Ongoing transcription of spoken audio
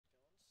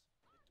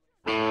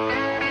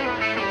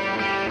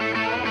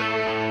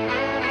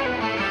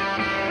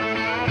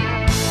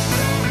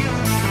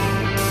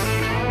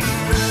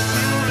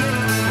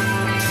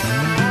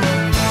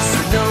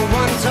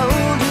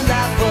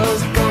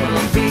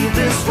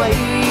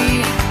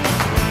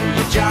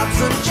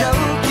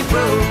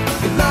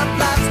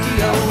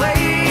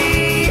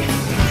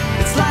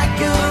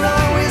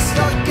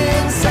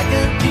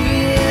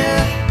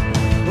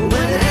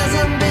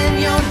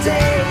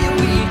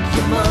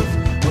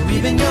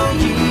know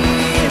me,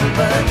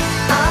 but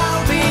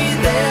I'll be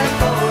there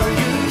for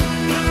you.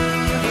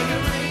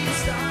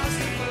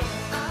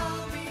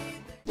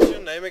 What's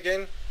your name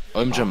again?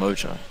 Omja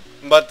Moja.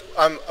 But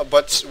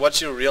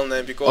what's your real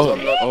name? Because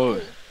I'm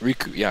not.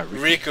 Riku, yeah,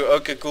 Riku,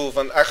 okay, cool.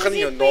 Van ek gaan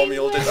nie jou naam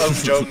heel dit ou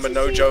Joe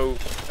Manojo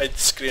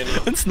uitskree nie.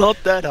 It's not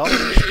that hard.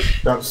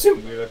 Dat is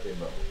moeilik hè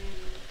man.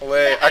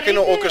 Wee, ek kan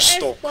nou ook 'n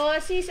stop.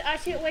 Basies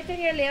as jy ooit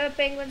in jou lewe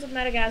penguins op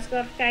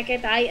Madagascar gekyk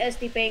het, hy is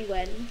die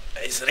penguin.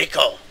 Hy's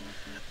Rico.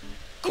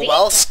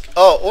 Kowalski.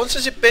 Oh, ons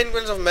is die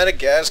Penguins of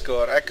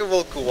Madagascar. Ek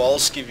wil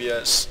Kowalski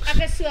wees.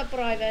 Ek is so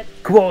private.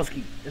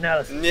 Kowalski,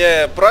 analysis.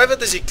 Nee,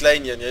 private is die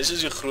klein een. Jy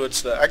is die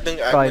grootste. Ek dink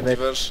ek moet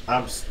iewers.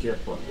 I'm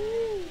skipper.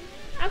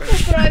 Ek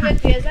wil private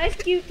wees. Hy's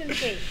cute en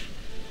sê.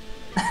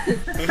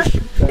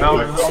 Nou,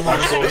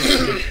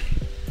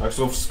 ek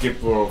sou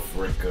skipper of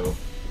Rico.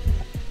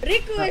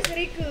 Rico is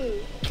Rico.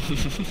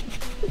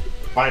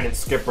 Fine,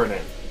 it's skipper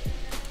then.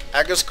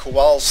 Ek is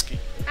Kowalski.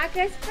 Ek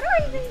is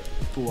private.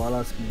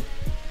 Kowalski.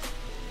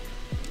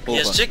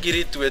 Yes, check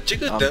hierdie twee.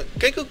 Check hoe dink.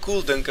 Kyk hoe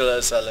cool dink hulle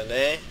is hulle,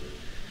 né?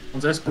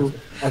 Ons is cool.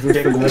 As ons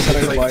Kyk hoe verloor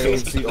sy baie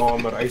fancy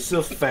armor. Hy's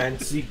so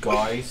fancy,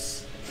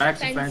 guys.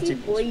 Ek's fancy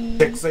boy.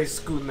 Kyk sy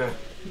skoene.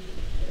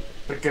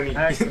 Freaking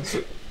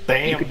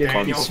damn, Daniel.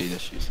 Can't see the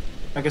shoes.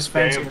 Ek is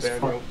fancy Damn, as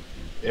fuck.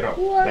 Daniel.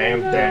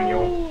 Damn,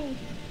 Daniel.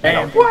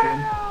 Damn,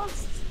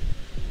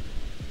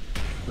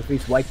 with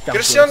these white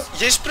Christian,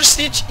 dumplings. jy's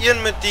prestige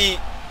 1 met die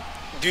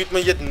dude,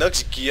 maar jy het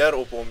niks gear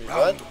op hom nie,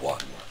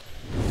 wat?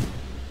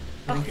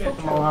 Ek het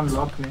hom al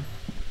unlock nie.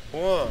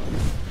 Wow.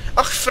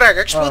 Ag frek,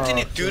 ek speel teen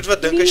die dude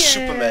wat dink hy's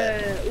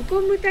Superman.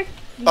 Hoekom moet ek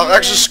Ag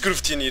ek so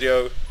skroef teen hierdie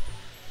ou.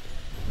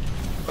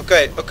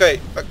 Okay.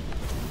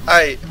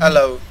 Hey,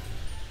 hallo.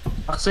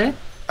 Ag sê?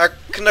 Ek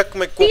knik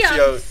my kop vir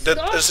jou.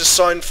 Dit is 'n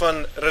sign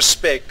van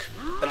respek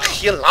in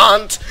geel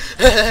land.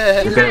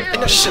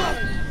 En shit.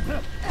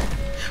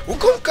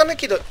 Hoekom kan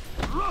ek dit?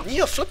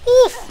 Nee, flip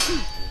off.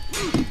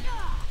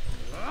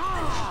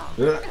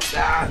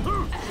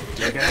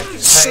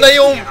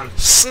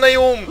 Sny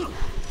hom.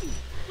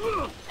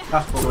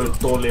 Ag, voor een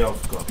tolle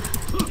afkap.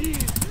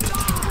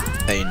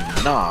 Hey,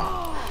 nah.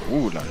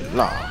 Ooh la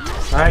la.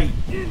 Hey.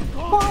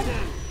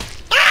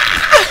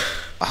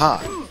 Aha.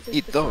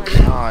 Eat those.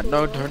 Ah,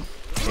 no, don't.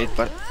 Eat,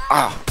 but.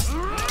 Ah.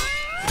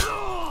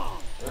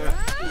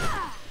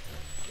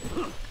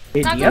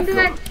 Hey, Laat die hom afko.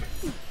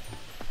 doen.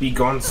 Be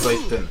gone,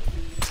 Satan.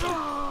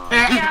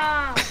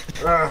 Ja.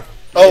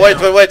 Oh,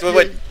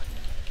 wait.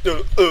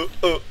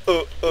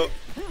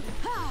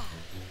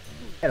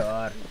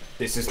 Error.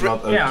 This is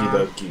not okie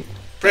dokie.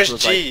 Press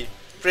was G.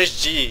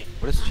 Press G.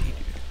 What does she do?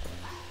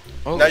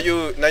 Oh.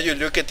 Now you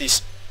look at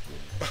this.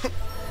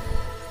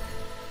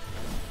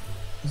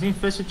 Is nie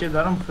vis het jy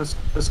daarom That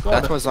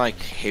geskadig? was like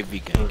heavy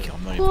gank.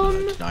 I'm not even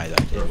gonna deny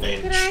that.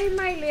 Kry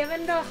my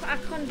lewendig,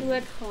 ek gaan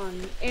doodgaan.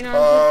 En dan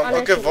moet alles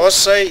Okay, waar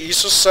sy?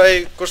 Hierso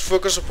sy. Kom ons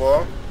fokus op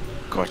haar.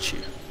 Got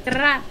you.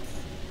 Rat.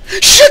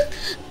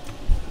 Shit!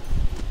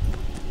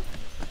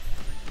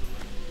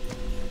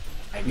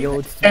 The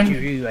old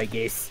switcheroo, I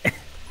guess.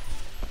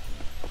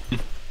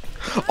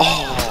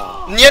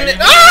 Nee.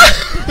 Ah!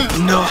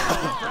 No.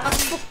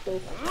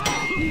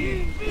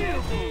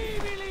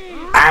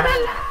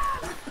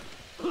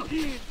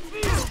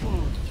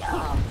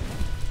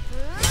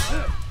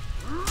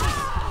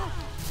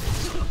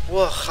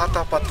 Wow,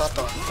 gata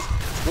patata.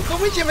 Hoekom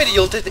moet jy my die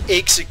hele tyd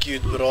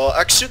execute, bro?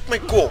 Ek soek my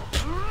kop.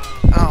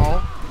 Ow.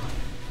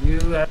 You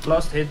have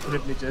lost head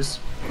privileges.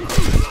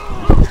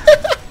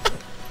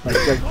 Like,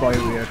 that's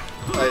quite weird.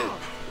 Hey.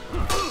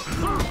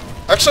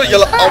 Ek sal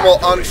julle almal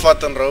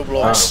aanvat in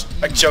Roblox.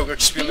 Ek joke,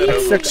 ek speel in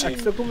Roblox Ek nie.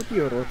 sukkel met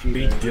die Orochi.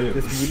 Be good.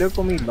 Dis moeilik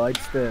om die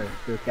lights te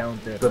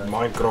counter. Dat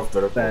Minecraft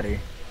erop. Parry.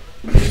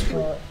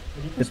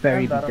 It's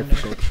very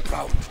difficult.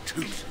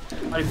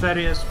 My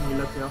ferry is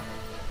moeilik, ja.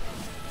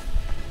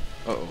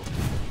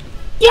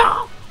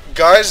 Uh-oh.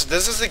 Guys,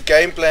 this is the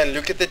game plan.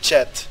 Look at the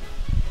chat.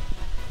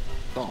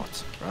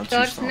 Start. Round 2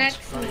 Daar's starts. niks.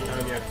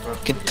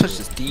 You can touch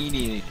this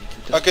teeny.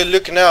 Okay,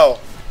 look now.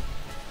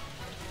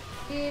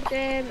 Give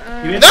them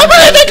Jy weet, Nou, maar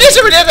dit is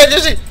dit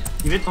is.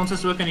 jy weet ons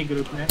is ook in die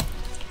groep, né?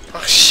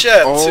 Ag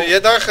shit, Oh. so jy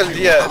het daar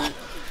geleer.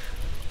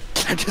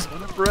 I just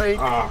wanna break.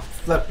 Ah,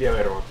 flip jou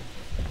erop.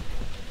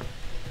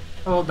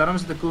 Oh, daarom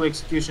is dit 'n cool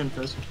execution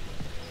vis.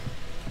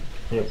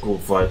 Ja, cool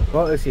fight.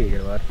 Wat is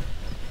hier, wat?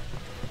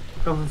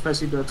 Ek het 'n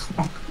visie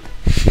doodgemaak.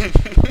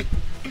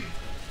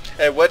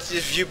 Hey, what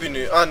have you been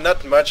doing? Oh,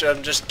 not much.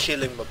 I'm just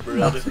killing my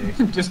brother.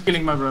 Just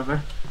killing my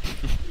brother.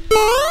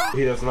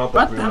 He does not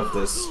What approve of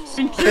this.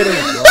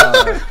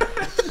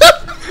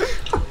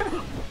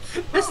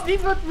 Dis nie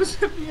wat moes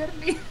gebeur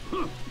nie.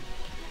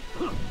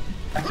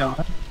 Ek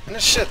jammer. No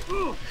shit.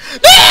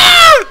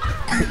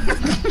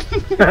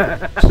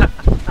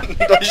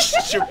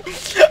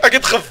 Ek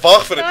het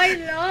gewag vir dit. Daai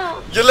laag.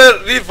 Julle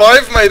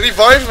revive my.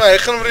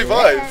 Ek gaan hom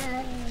revive.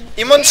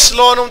 Iemand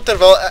slaan hom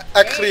terwyl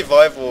ek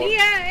gerevive word. Nee,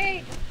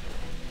 hey.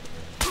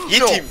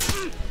 Hit him.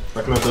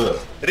 Ek nou dood.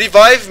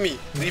 Revive me.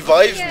 Nee, Ow.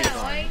 hy.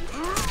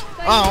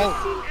 Kan jy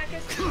sien ek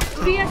is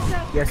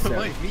besig. Yes,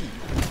 sir.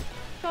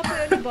 Kap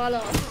jou die bal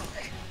af.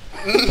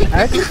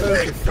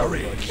 Actually,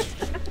 sorry.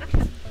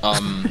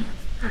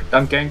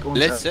 Dan gank ons.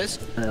 Let's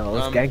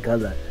Ons gank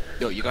hulle.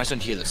 yo, you guys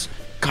don't hear this.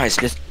 Guys,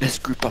 let's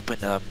group up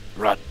and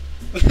run.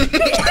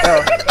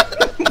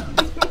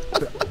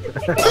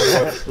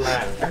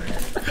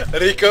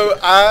 Rico,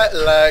 I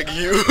like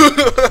you.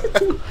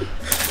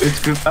 Let's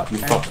group up. You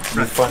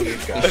fucking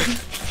guy.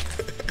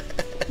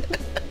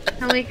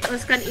 Nou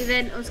ons kan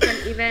even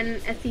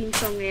 'n theme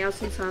song hê as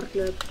ons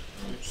hardloop.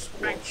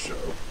 I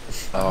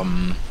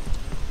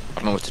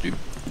don't know what to do.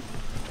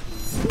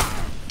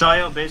 Try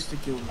your best to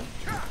kill me.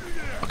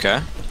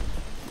 Okay.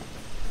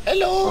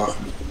 Hello.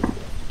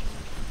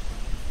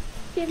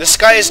 The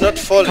sky is not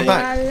falling. Come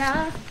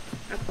back.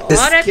 The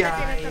sky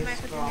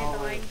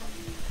sky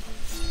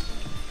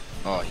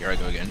Oh, here I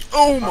go again.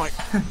 Oh my!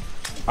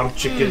 I'm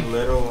Chicken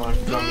Little. I've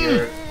come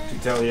here to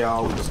tell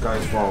y'all the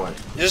sky's falling.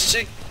 Just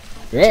check.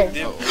 Yeah.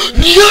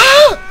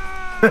 Ja!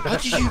 How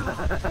did you?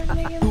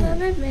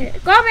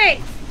 Kom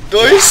ek.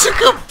 Daai is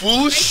sulke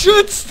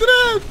bullshit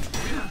straat.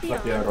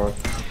 Fuck yeah, Rod.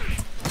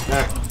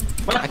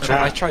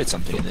 I tried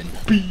something and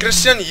then.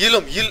 Christian,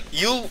 heal hom.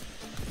 Heal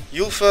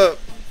vir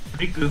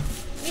Riku.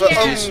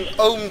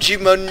 oom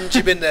Jimon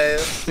Jibene.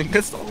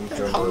 That's not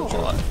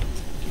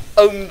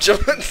Oom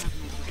Jimon.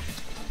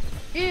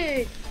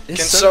 Dude. There's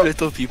Can so so-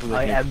 little people that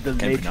I am the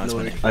can late pronounce my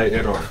lord. name. Hey,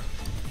 Error.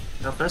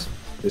 Dat is.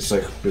 It's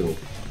like Bill.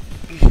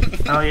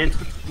 Nou, je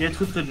hebt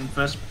goed gedaan,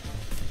 first.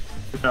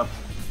 Good job.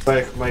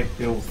 Like my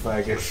Bill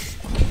faggot.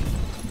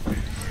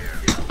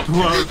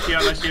 Wow,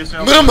 Tian, als je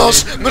jezelf...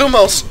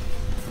 Middelmaus.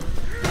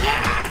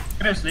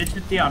 Chris, let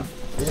je Tian.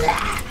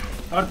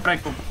 Hard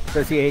prik op.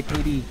 Dus je heet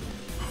niet die.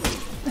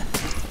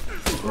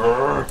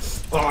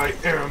 I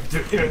am the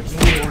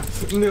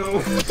Edgelord.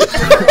 No.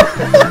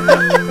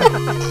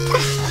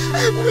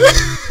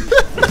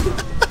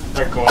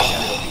 Back off.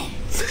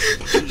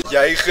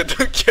 Jy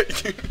gedink jy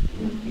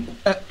doen.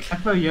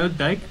 Ek wou jou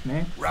duik,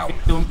 nee. Ek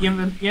doe hom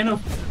een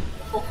of...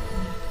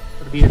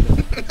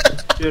 Verdedig.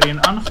 Deur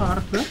een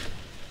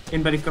aangehardloop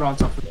en by die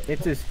kraans af.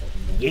 Dit is...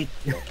 Jeet.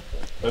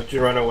 Don't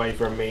you run away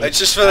from me. Hy het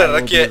soos vir 'n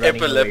rukkie 'n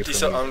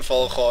epileptiese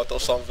aanval gehad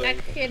of something.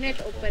 Ek gee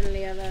net op in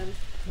lewe.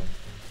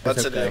 Wat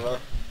se okay. ding?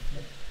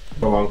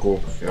 Go uncle.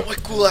 Yeah. Oh,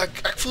 cool.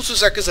 Ek voel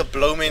soos ek is 'n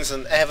blou mens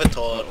in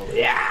Avatar.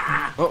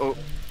 Uh-oh.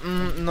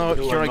 No,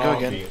 Do here a I go Navi.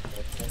 again.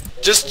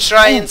 Just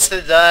try and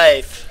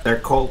survive. They're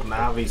called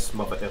Navis,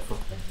 mother effer.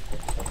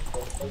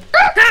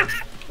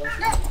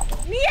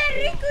 Nee,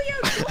 Rico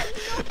jou.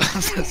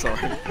 I'm so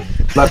sorry.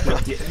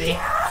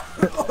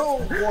 Oh,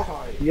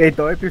 why? Jy het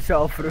daai op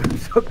jouself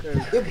veroorsaak.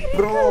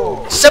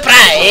 Bro.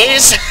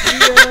 Surprise!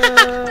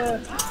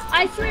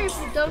 I swear if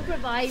you don't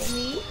revive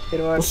me.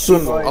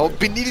 I'll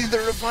be needing the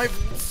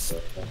revivals.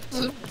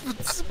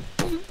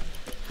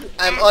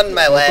 I'm on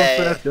my way.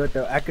 Vinnig dood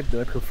nou, ek het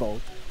doodgeval.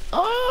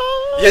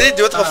 Jy het nie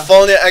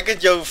doodgeval nie, ek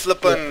het jou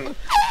flippin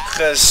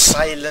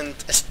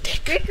gesilent is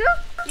dik. Rico?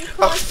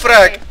 Ag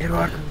frek.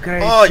 Edward, kom kry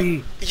Oh,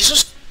 HP. jy's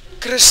soos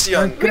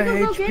Christian. Kry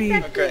Rico, go HP.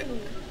 get that Okay. thing.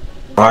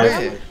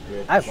 Bye.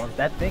 I want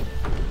that thing.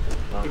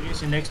 Dit is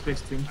die next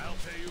best thing.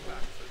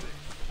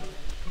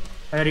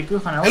 Hey Riku,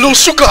 gaan help. Hallo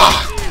Suka.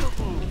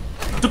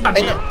 Toepak!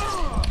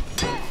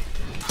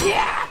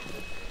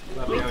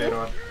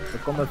 Er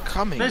kom ek.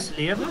 Coming. Plus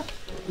lewe?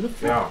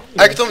 Ja.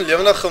 Ek het hom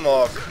lewendig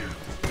gemaak.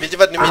 Weet jy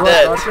wat noem jy dit?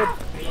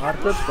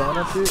 Hardloop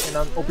daarna toe en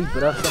dan op die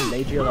brug dan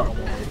lê jy hulle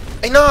almal net.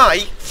 En nou,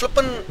 hy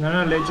flippin,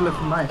 Nou, leed julle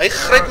vir my. hy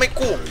gryp my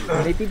kop.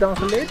 Net nie dan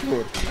gelê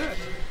word.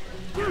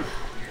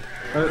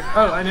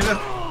 Oh, I never...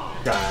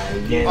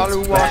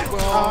 Hallo,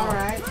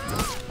 Alright.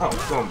 Oh,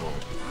 come on.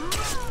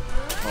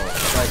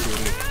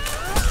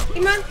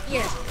 Iemand?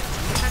 Hier.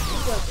 Ek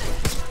gekoop.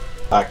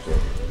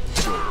 Actually.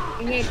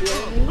 En jy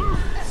deel nie.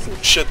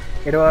 Shit.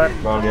 Edward,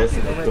 Well, yes,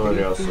 it's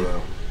tutorial, so.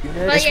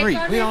 Maar jy Esmery,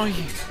 kan where net... are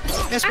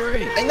you?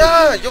 Esmery. En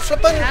nou, jou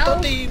flippin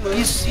tottie man.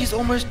 He's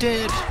almost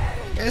dead.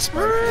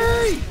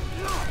 Esmery.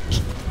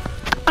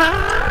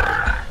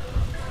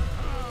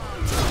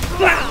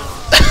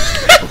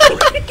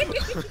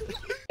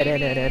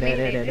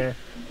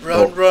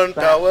 Run,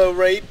 power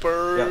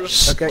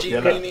rapers. Okay,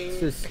 Genie.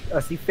 soos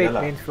as die vet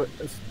Jelle. mens vir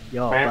is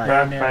ja, Bam,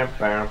 baie. bam,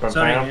 bam, bam,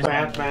 Sorry, bam, yes.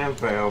 bam, bam,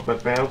 bam, bam,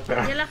 bam,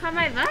 bam. Julle gaan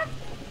my wat?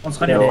 Ons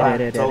gaan No, jou...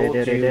 I told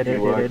you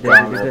you were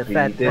gonna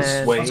be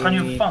this way. Ons gaan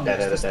jou vang, dit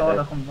is te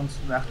stadig om ons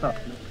weg te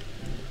halen.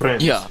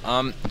 Prince.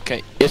 Yeah.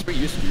 Okay. Esmery,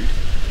 you're screwed.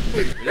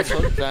 Let's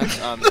hope that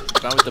the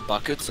guy with the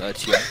buckets,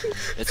 Tia.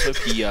 Let's hope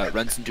he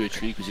runs into a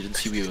tree because he didn't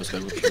see where he was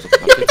going with the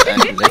buckets,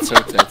 and let's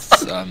hope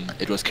that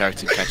Edward's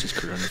character catches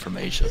Corona from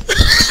Asia.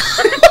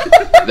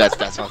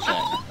 That's our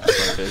plan.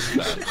 That's our first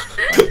plan.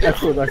 Ek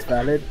voel that's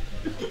valid.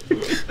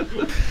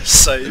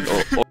 Save.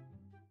 Or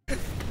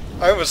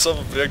Hy was so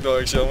verbreek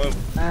daar, ek jammer.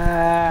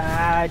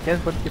 I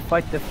just want to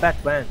fight the fat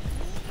man.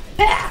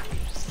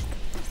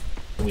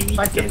 We need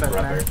Fight to the get fat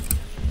rubber. man.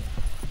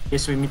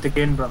 Yes, we meet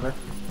again, brother.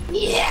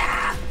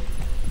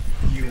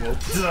 You will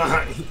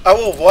die. I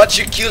will watch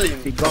you kill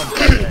him. Be gone,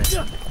 fat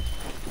man.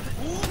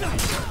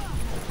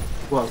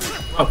 Wow.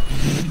 Oh.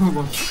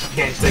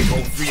 Can't take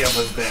all three of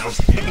us down.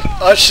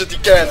 Oh shit, you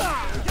can.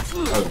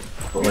 Oh,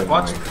 wait,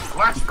 What? mine.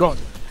 What? Be gone.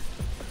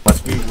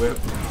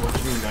 what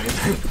do you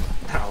mean?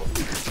 Ow.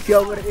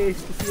 Jammer is,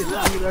 dis die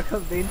manier ek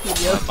gaan wen teen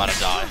jou. I'm about to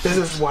die. This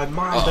is why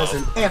mom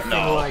doesn't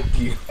effing like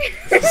you.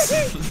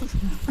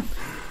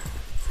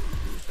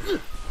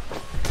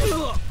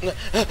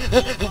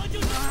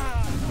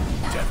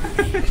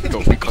 Go,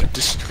 we got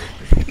destroyed.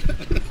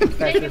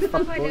 I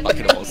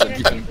can also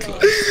get him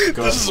close.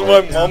 This is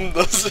why mom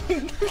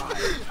doesn't.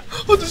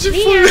 What is he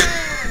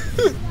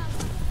for?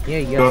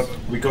 Yeah.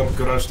 We got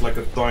crushed like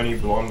a tiny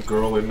blonde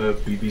girl in the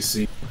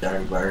BBC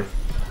gangbang.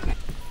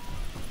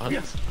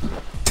 Yes.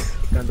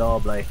 Ek kan daar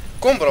bly.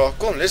 Kom bro,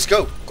 kom, let's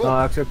go. Kom.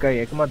 Ek's okay,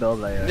 ek kan maar daar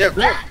bly. Nee,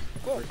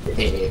 kom.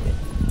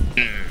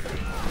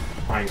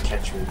 Try and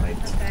catch me,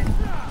 mate.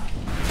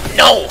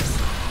 No!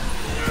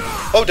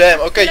 Oh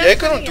damn, okay, jy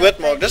kan hom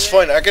doodmaak, dis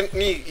fine. Ek het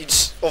nie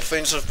iets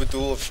offensive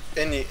bedoel of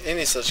any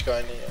such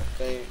kind nie.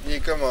 Okay, jy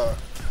kan maar.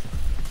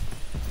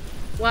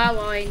 Wow,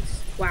 Oins.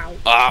 Wow.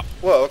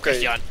 Wow, okay.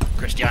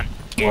 Christian.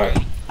 What?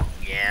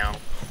 Yeah.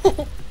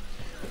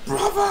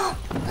 Brother!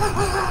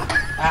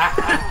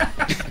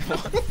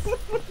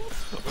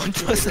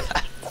 What was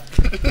that?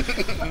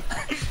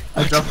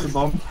 I dropped the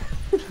bomb.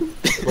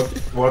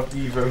 What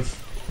even?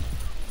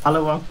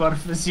 Hallo Akbar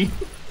visie.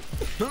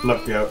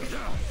 Look out.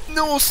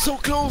 No, so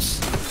close.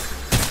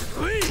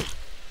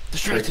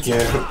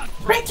 Distracted.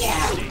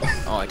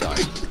 Oh, I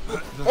died.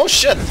 Oh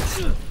shit!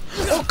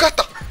 Oh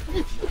kata!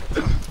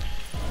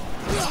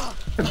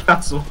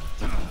 Katsel.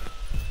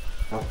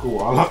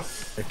 Koala.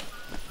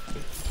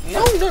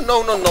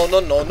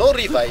 No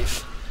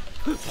revive.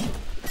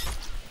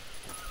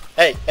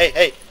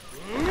 Hey.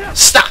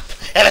 Stop!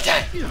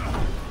 Everything!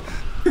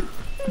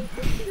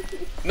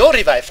 No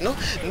revive, no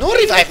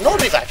revive.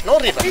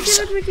 Weet jy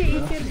wat moet jy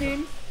een keer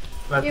doen?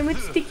 Wat? Jy moet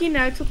sticky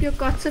notes op jou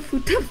kat se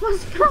voete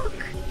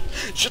vasmaak.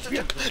 Shit,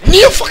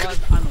 nee, fuck it!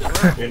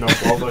 You know,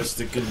 all those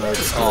sticky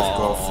notes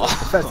off.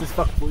 Fast as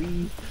fuck boy.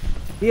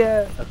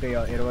 Yeah. Okay,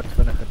 ja, hier word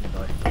vinniger met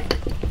daai.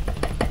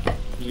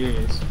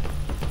 Yes.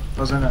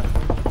 Was in het?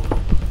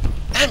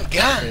 I'm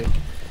gone.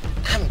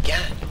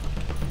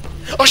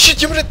 Oh shit,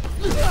 jy moet dit...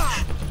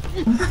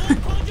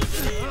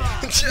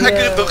 Ek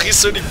het nog hier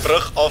so die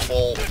brug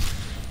afhaal.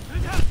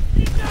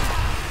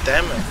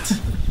 Damn it.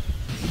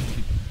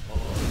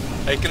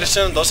 Hey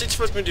Christian, daar's iets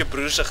fout met jou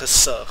broer se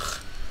gesig.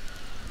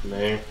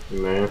 Nee.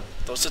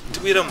 Daar's 'n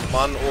tweede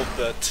man op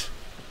dit.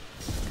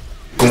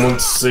 Kom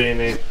ons sê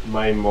net,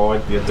 my ma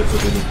het beter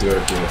vir die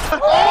deur gee.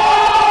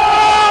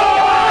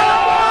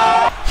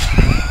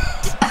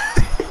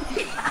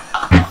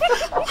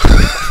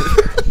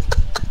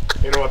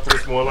 You know what,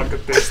 it's more like a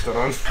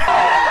restaurant.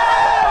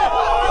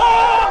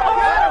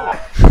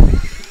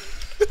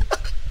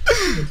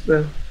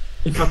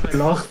 Ik had mijn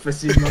laag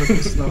visie, maar het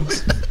is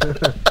langs.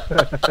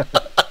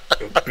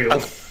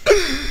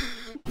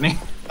 Nee.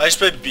 Hy is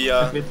by B.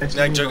 Nee,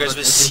 ek joke, hy is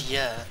by C.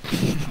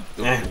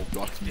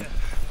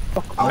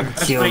 I'll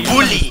kill you.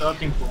 Bully!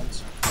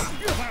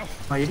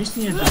 Maar hier is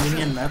niet een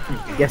Dominion map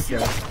niet. Yes, ja.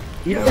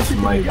 Hier Ja, is die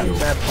my map deal.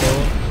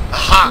 bro.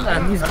 Aha!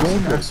 En die is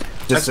gone.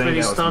 Dat is bij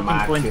de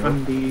starting point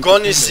van die...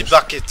 Gone is the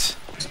bucket.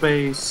 Dat is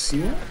bij C.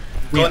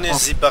 Gone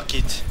is the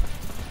bucket.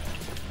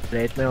 Jy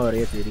het my al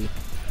reeds hierdie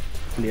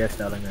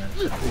kleurstellinge.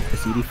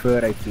 Is hierdie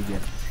vooruit figure.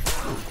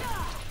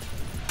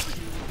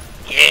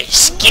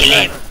 Yes, kill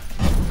him!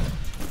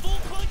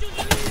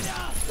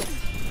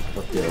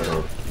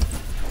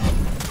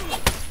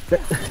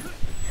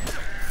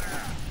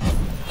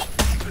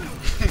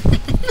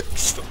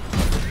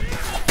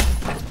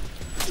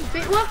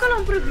 Jy ook al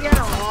om probeer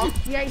haak,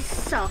 jy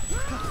sak.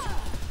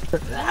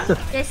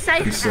 Jy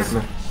syf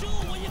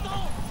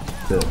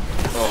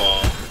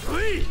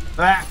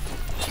Ah!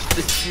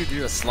 Did you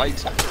do a slide?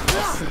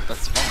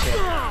 That's fun.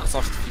 That's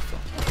after FIFA.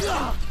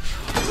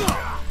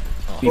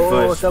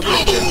 Oh,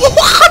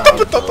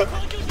 double Tata.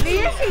 Wie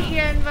is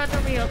die een wat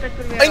om die hele tyd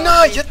probeer Hey haak?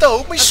 na, jyte,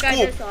 hou my Okay, skop.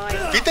 dis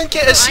hy. Wie dink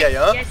jy is jy,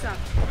 ja? Jy sak.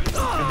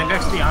 Ik denk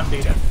dat ik die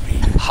aanbieden.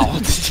 How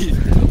did you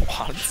do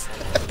once?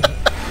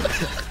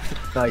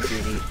 nice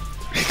hierdie.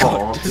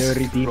 Oh, You're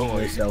redeeming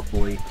yourself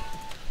boy.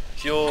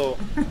 Yo.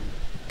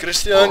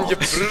 Christian, jy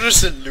broer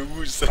is 'n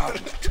loser.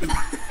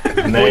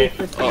 nee.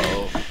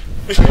 Uh-oh.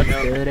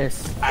 There is.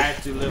 I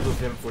had to live with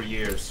him for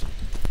years.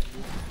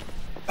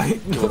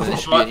 Well, there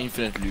should be an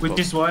infinite loop. Which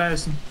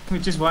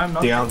is why I'm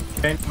not Yeah.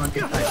 fan van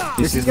dit.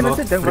 Dis is net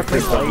 'n ding wat my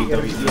baie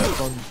irriteer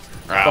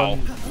Ow.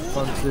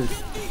 van soos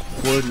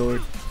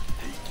Warlord.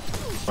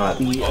 But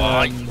Die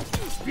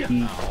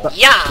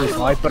Ja! soos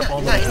hyper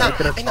armor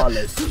uitdruk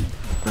alles.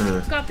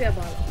 Kap jou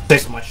bal af.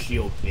 take my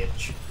shield,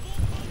 bitch.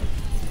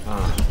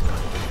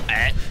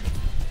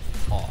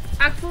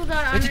 Ek voel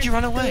daar Where did you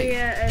run away?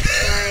 is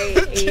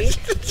by E.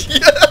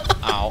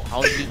 Ow.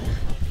 How did you...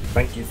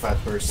 Thank you, fat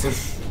person.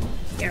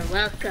 You're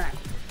welcome.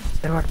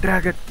 En maar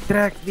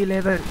trek die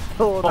lever.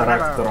 Oh,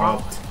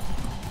 Traktraad.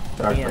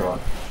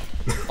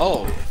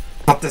 Oh.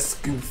 Wat is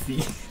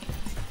goofy.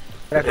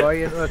 Trek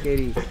hy en ook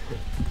hierdie.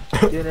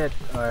 Doen dit.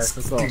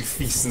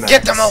 Goofy snaps.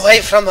 Get them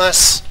away from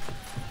us!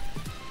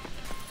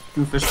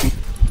 Doe verspied.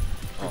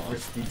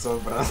 Goofy pizza,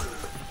 bro.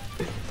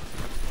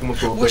 Kom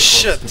op, Oh,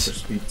 shit.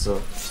 Pizza.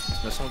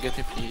 Let someone get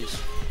me, please.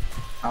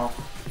 Au.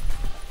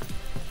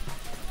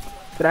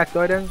 Trek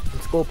daai ding,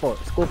 skoolpot.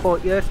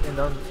 Skoolpot eers en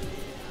dan...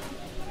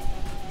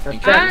 Dan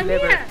Ah, trek die nee.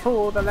 lever,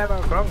 pull the lever,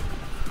 wrong.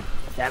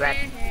 Damn it.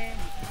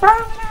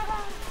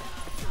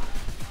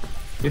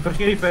 Jy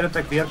vergeet die feit dat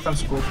ek weer kan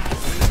skop.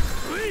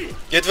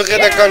 Jy het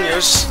vergeet ek kan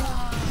Joos.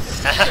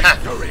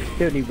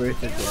 Totally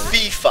worth it, bro.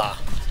 FIFA.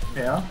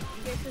 Ja?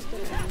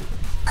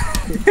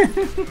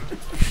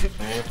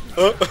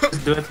 Oh.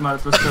 Do it, maar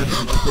het was goed.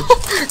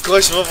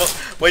 Guys,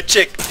 wait,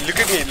 check. Look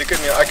at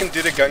me. I can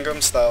do the Gangnam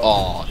style.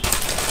 Oh,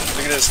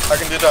 Look at this. I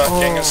can do the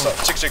Gangnam style.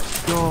 Check.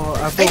 Ja,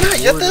 ek Hey, wil ja,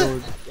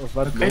 jette. Of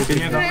wat Oké, doen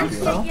jy dan aan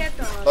stel?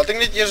 Laat ek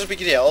net eers 'n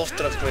bietjie die helft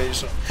terug kry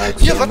hierso.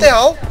 Ja, wat die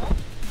hel?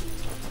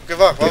 Okay,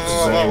 wag.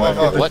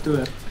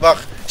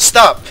 Wag.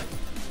 Stop.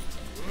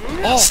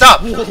 Stop.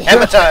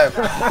 Hammer time.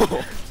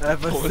 That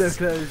was so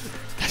close.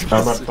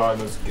 Hammer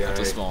time is that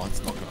was gay. smart,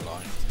 not gonna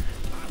lie.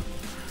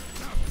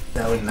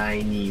 No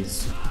 90s.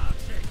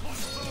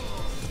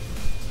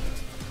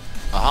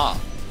 Aha.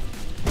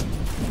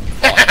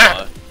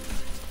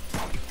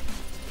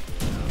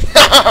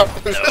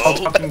 I'll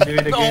fucking do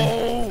it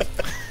again.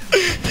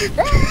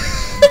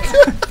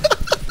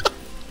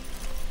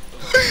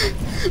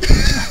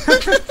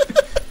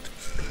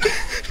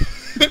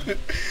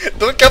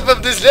 Don't come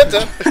up this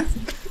letter.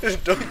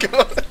 Don't come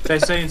up. Sy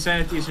sê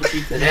insanity is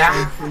repeat.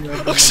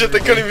 Oh shit,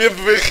 ek kan nie meer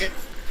beweeg nie.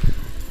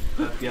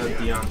 Ja,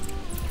 Dion.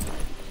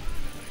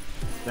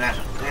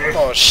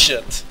 Oh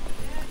shit.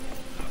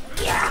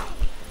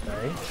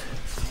 Nee.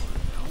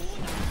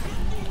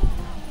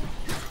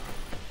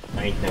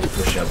 I ain't never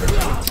push up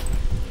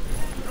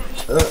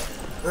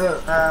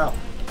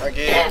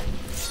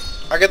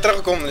Ek het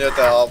teruggekom om jou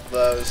te help,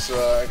 so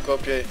ek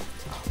hoop jy...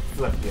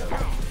 Flip you.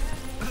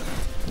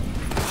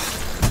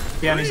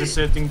 Pian is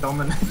asserting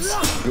dominance.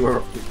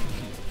 You're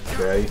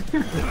okay.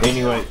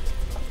 Anyway,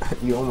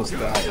 you almost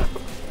died.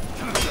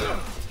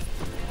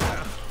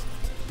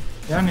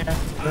 Ja nee.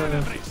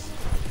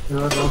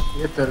 Ja, dat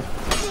beter.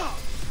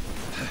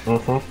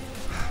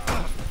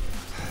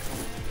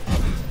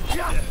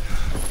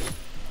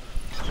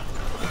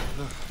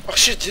 Oh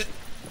shit,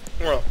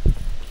 well.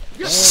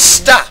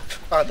 Stop!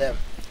 Ah, damn.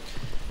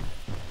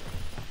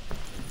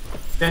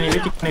 Ja, jy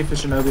weet ek kan nie vir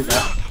Shinobi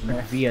weg.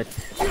 Ek weet.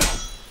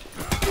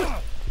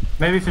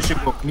 Maybe vir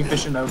Shikok, nie vir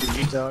Shinobi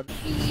nie.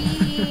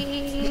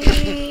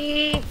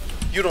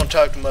 You don't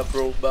talk to my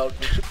bro about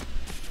me.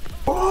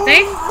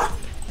 Nee?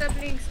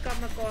 Siblings kan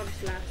mekaar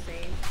sleg sê.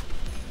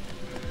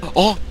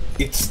 Oh,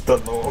 It's the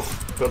law.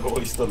 The law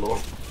is the law.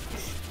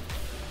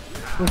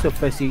 Who's so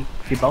pussy?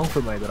 Jy bang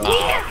vir my, bro.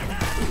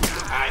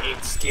 I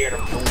ain't scared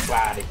of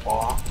nobody,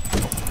 boy.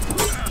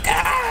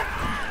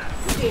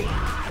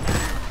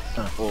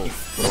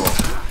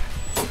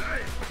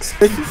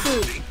 Dit is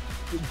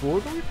 'n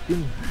Warlord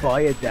doen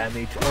baie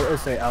damage al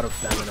is hy out of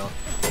stamina.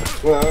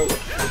 Well,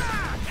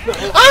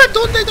 Ah,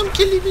 don't let him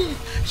kill me!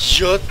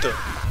 Shut up.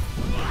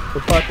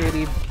 Wat pat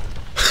hierdie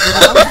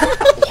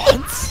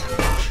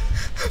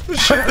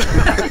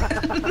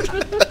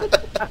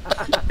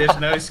There's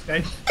no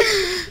escape.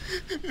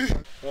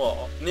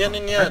 Wow. Nee,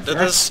 dit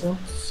is...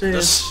 Sê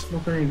dis-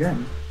 nog in die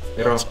game.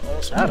 ja,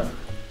 Ara?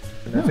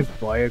 En ek is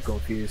baie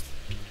confused.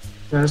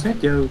 Ja, dis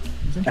net jou.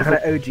 Ek gaan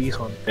 'n OG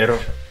gaan. Ero.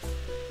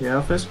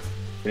 Ja, vis.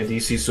 Het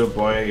DC so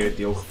baie jy het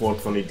deel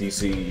geword van die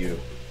DCU.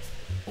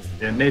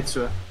 Ja, net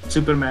so.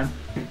 Superman.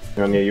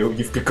 Ja nee,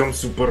 you've become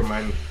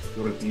Superman.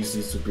 You're a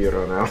DC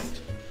superhero now.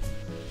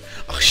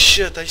 Ach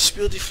shit, hy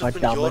speel die Wat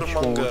flippin' damage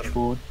Jormanger.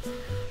 voor.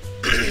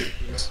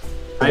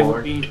 Hy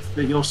will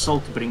be your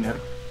saltbringer.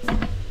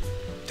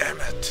 Damn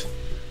it.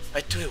 Hy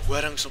het 2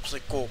 horings op sy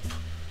kop.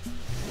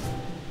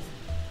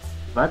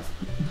 Wat?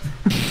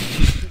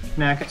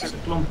 Nee, ek het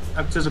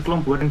soos 'n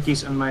klomp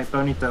horingkies in my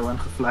ponytail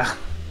ingevleg.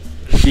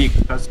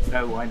 Because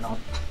no, why not?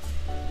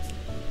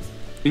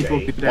 People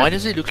do that. why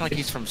does he look like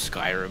he's from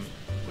Skyrim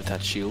with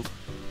that shield?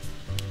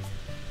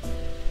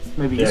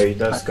 Maybe Yeah, he's he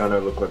does kind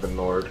of look like a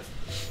Nord.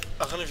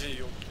 Ek gaan nie vir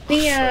jou.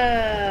 Nee.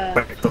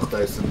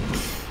 80,000.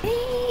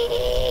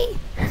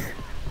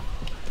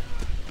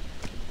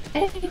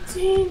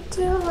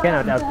 You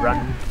cannot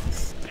outrun.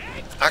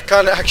 Ek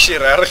kan actually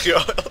regtig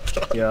jou.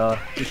 Ja,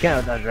 you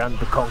cannot outrun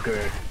the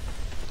conqueror.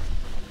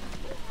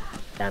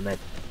 Damn it.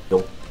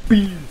 Yo.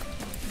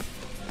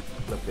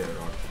 Flip there,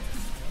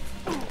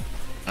 Ron.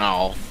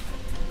 Oh.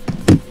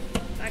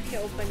 Ek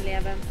jou op in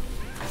lewe.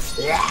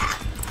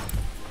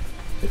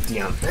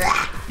 Dion.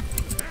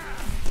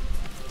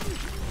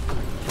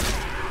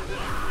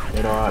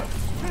 Get on.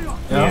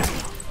 Ja.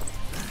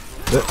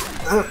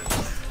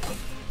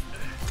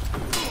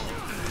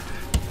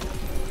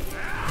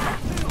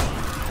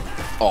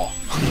 Oh.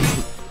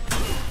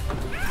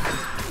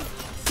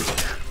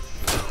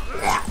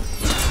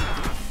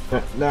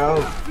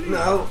 No,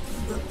 no.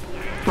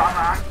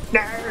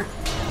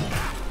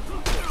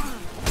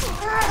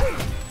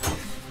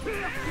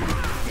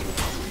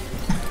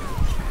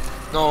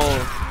 No.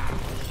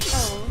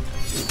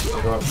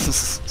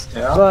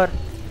 Maar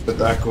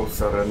But ek ook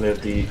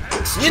herinner die...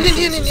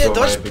 Nee,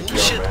 daar's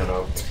bullshit.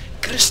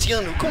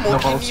 Christian, hoekom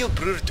maak jy nie jou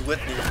broer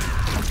dood nie?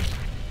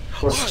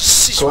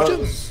 Sis, wat 'n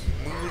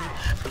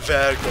moer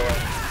werk daar.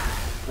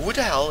 Hoe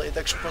die hel het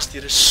ek sopas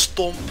deur 'n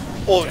stomp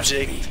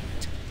object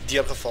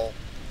deurgeval?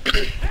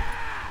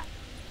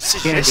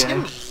 Sis, jy is nie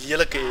 'n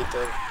lelike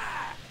eter.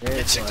 Jy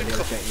het seker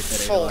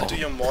geval toe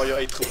jou ma jou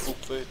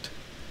uitgepoep het.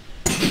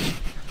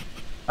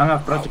 Hang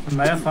af, praat ek met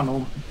my van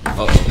hom.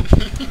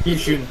 You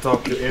shouldn't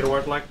talk to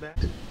Edward like that.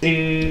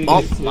 Hey.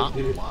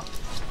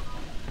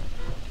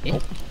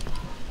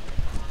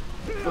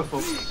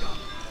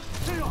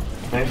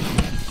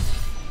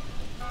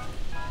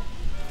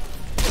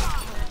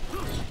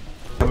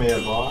 Come here,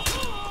 boy.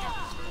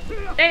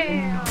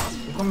 Damn.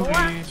 Kom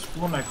die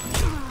spawn uit.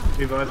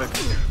 Die wou ek.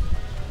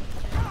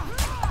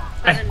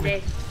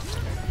 Nee.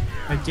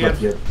 My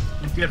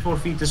tier 4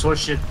 feet is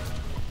horse shit.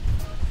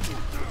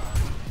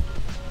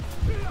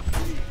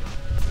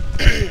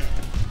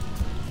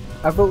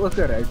 Ek wil ook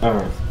eruit.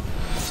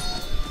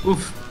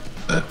 Oef.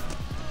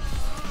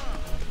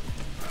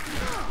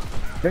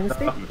 Dink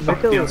jy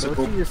met die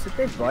rosie is dit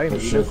net baie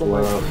moeilik om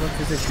iemand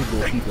soos 'n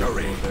Shiboki te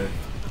word.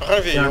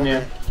 Gaan weer jong.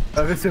 Nee.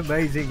 That is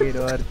amazing,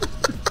 Edward.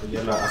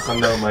 Julle, ek gaan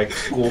nou my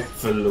kop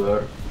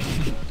verloor.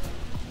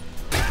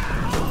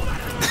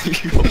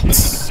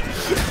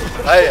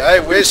 Hey,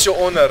 where's your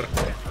honor?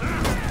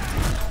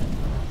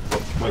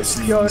 My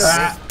sleep.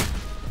 Ja,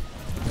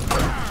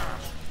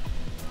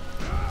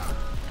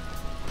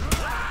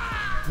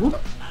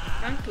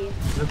 Dankie.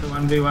 Dit is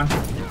 1v1.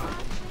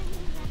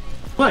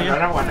 Oh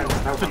ja.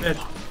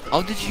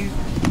 How did you?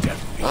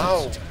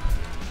 Wow.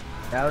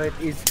 now it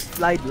is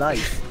flight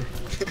lights.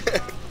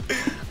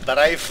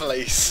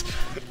 Dryfvleis.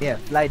 Yeah,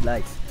 flight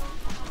lights.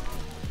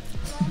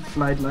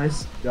 Flight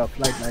lice. Ja,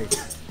 flight lights.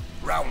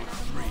 Round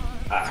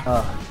 3.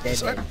 Oh,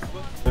 dead.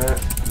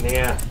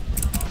 Nee.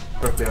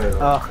 Prepare.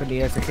 Ag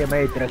nee, sy gee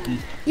my 'n drukkie.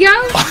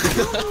 Jou!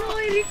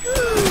 Mooi, Rico!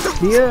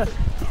 Nee.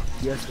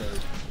 Yes, sir.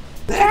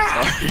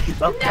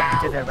 Welcome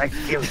to the right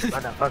field,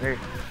 motherfucker.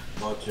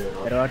 Not you.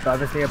 Er was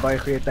obviously 'n baie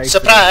goeie tyd.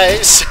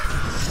 Surprise!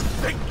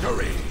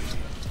 Victory.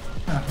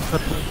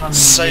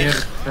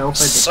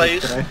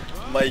 Suig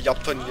my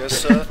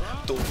Japaneese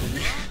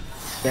toppie.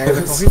 Ja, ek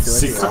is nog nie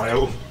dood nie.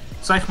 Sigil.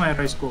 Suig my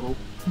ryskorrel.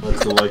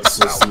 Wat gelyk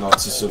soos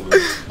Nazi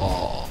salute.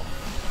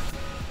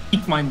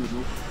 Eat my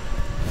noodle.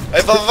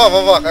 Hey,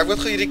 wag, ek moet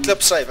gou hierdie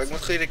klip save.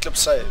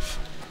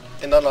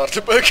 En dan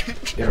hardloop ek.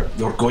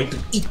 You're going to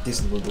eat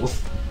this noodle.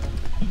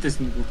 Eat this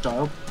noodle,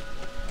 child.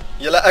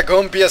 Julle, ek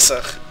hom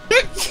besig.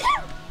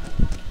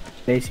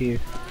 Dis hier.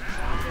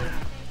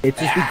 Dit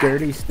is die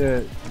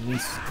girlieste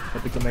nuus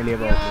wat ek in my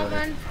lewe al Ja, gehoor het.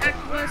 want ek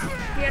was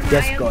deur my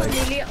Yes, eie guys.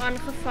 familie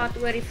aangevat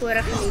oor die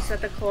vorige nuus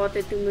wat ek gehad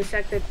het, toe moes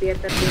ek dit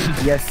beter doen.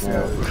 Yes, Ja,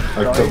 sir.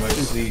 ek kan my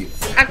sien.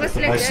 Ek was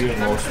my lekker sien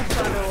aangevat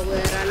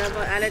daaroor.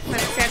 Hulle het my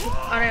gesê ek moet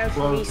aanhou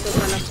vir nuus of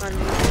hulle gaan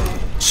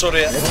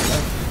Sorry,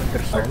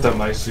 Ek het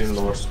my sien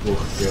laerskool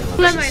gekeer.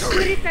 Glo my,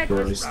 voor die tyd was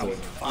Girlieste.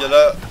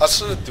 julle, as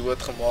hulle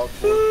doodgemaak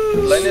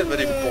word, bly net by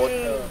die bot.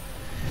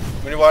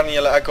 Moenie waar nie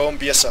julle, ek hou hom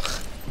besig.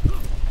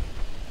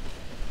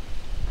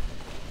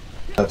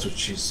 That's what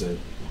she said.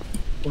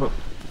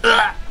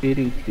 Ah, dis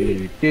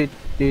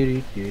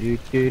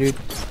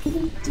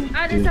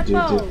 'n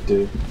bal.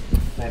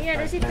 Ja,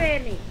 dis die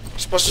penny.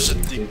 Dis pas soos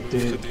 'n diep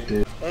move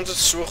gedoen. Ons het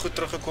so goed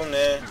teruggekom,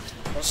 nee.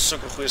 Ons is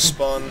sulke goeie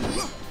span.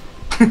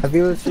 Ek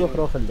wil so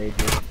graag gelê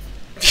het.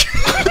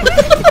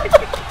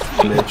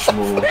 Glitch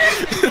move.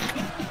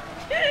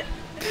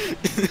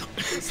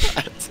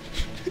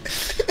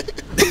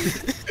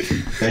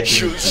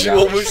 She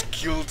almost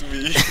killed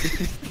me.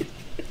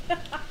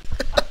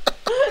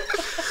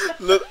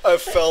 Look, I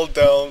fell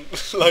down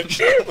like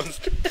she was.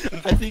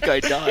 I think I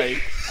died.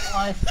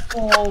 I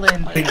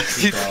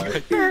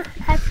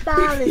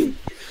fallen.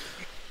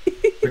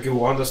 Ricky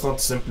One does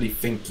not simply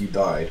think you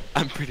died.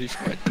 I'm pretty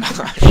sure I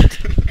died.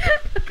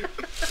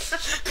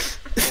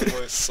 Oh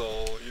my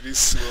soul, jullie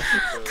so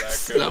fucking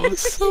lekker. That was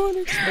so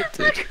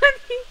unexpected. Ek kan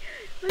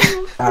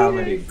nie. How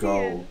did it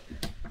go?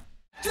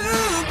 Do